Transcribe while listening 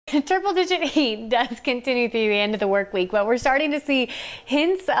Triple-digit heat does continue through the end of the work week, but we're starting to see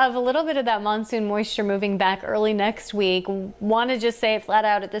hints of a little bit of that monsoon moisture moving back early next week. Want to just say it flat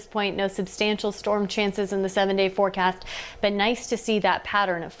out at this point, no substantial storm chances in the 7-day forecast, but nice to see that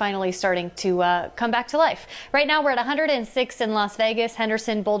pattern finally starting to come back to life. Right now we're at 106 in Las Vegas,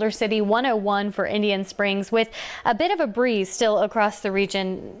 Henderson, Boulder City, 101 for Indian Springs, with a bit of a breeze still across the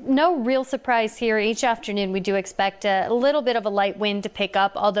region. No real surprise here. Each afternoon we do expect a little bit of a light wind to pick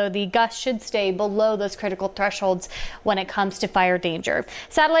up, although the gusts should stay below those critical thresholds when it comes to fire danger.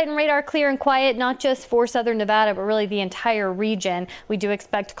 Satellite and radar clear and quiet, not just for southern Nevada, but really the entire region. We do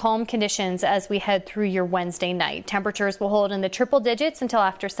expect calm conditions as we head through your Wednesday night. Temperatures will hold in the triple digits until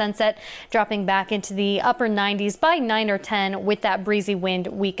after sunset, dropping back into the upper 90s by 9 or 10 with that breezy wind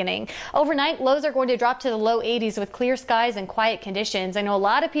weakening. Overnight, lows are going to drop to the low 80s with clear skies and quiet conditions. I know a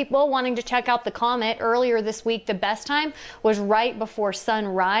lot of people wanting to check out the comet earlier this week. The best time was right before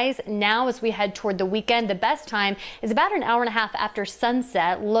sunrise. Now, as we head toward the weekend, the best time is about an hour and a half after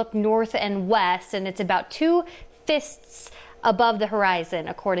sunset. Look north and west, and it's about 2 fists above the horizon,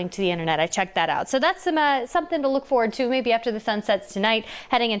 according to the internet. I checked that out. So that's something to look forward to maybe after the sun sets tonight.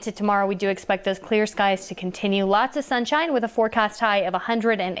 Heading into tomorrow, we do expect those clear skies to continue. Lots of sunshine with a forecast high of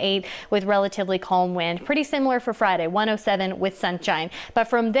 108 with relatively calm wind. Pretty similar for Friday, 107 with sunshine. But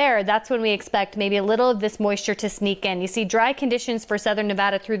from there, that's when we expect maybe a little of this moisture to sneak in. You see dry conditions for southern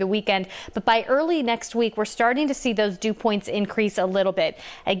Nevada through the weekend, but by early next week, we're starting to see those dew points increase a little bit.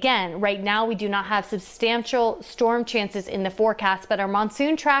 Again, right now, we do not have substantial storm chances in the forecast, but our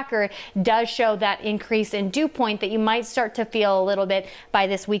monsoon tracker does show that increase in dew point that you might start to feel a little bit by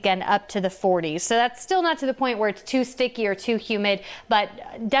this weekend up to the 40s. So that's still not to the point where it's too sticky or too humid, but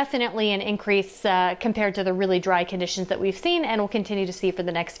definitely an increase compared to the really dry conditions that we've seen and will continue to see for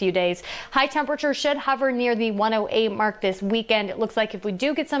the next few days. High temperature should hover near the 108 mark this weekend. It looks like if we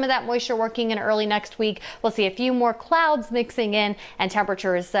do get some of that moisture working in early next week, we'll see a few more clouds mixing in, and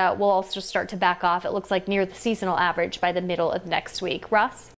temperatures will also start to back off. It looks like near the seasonal average by the middle of next week. Ross?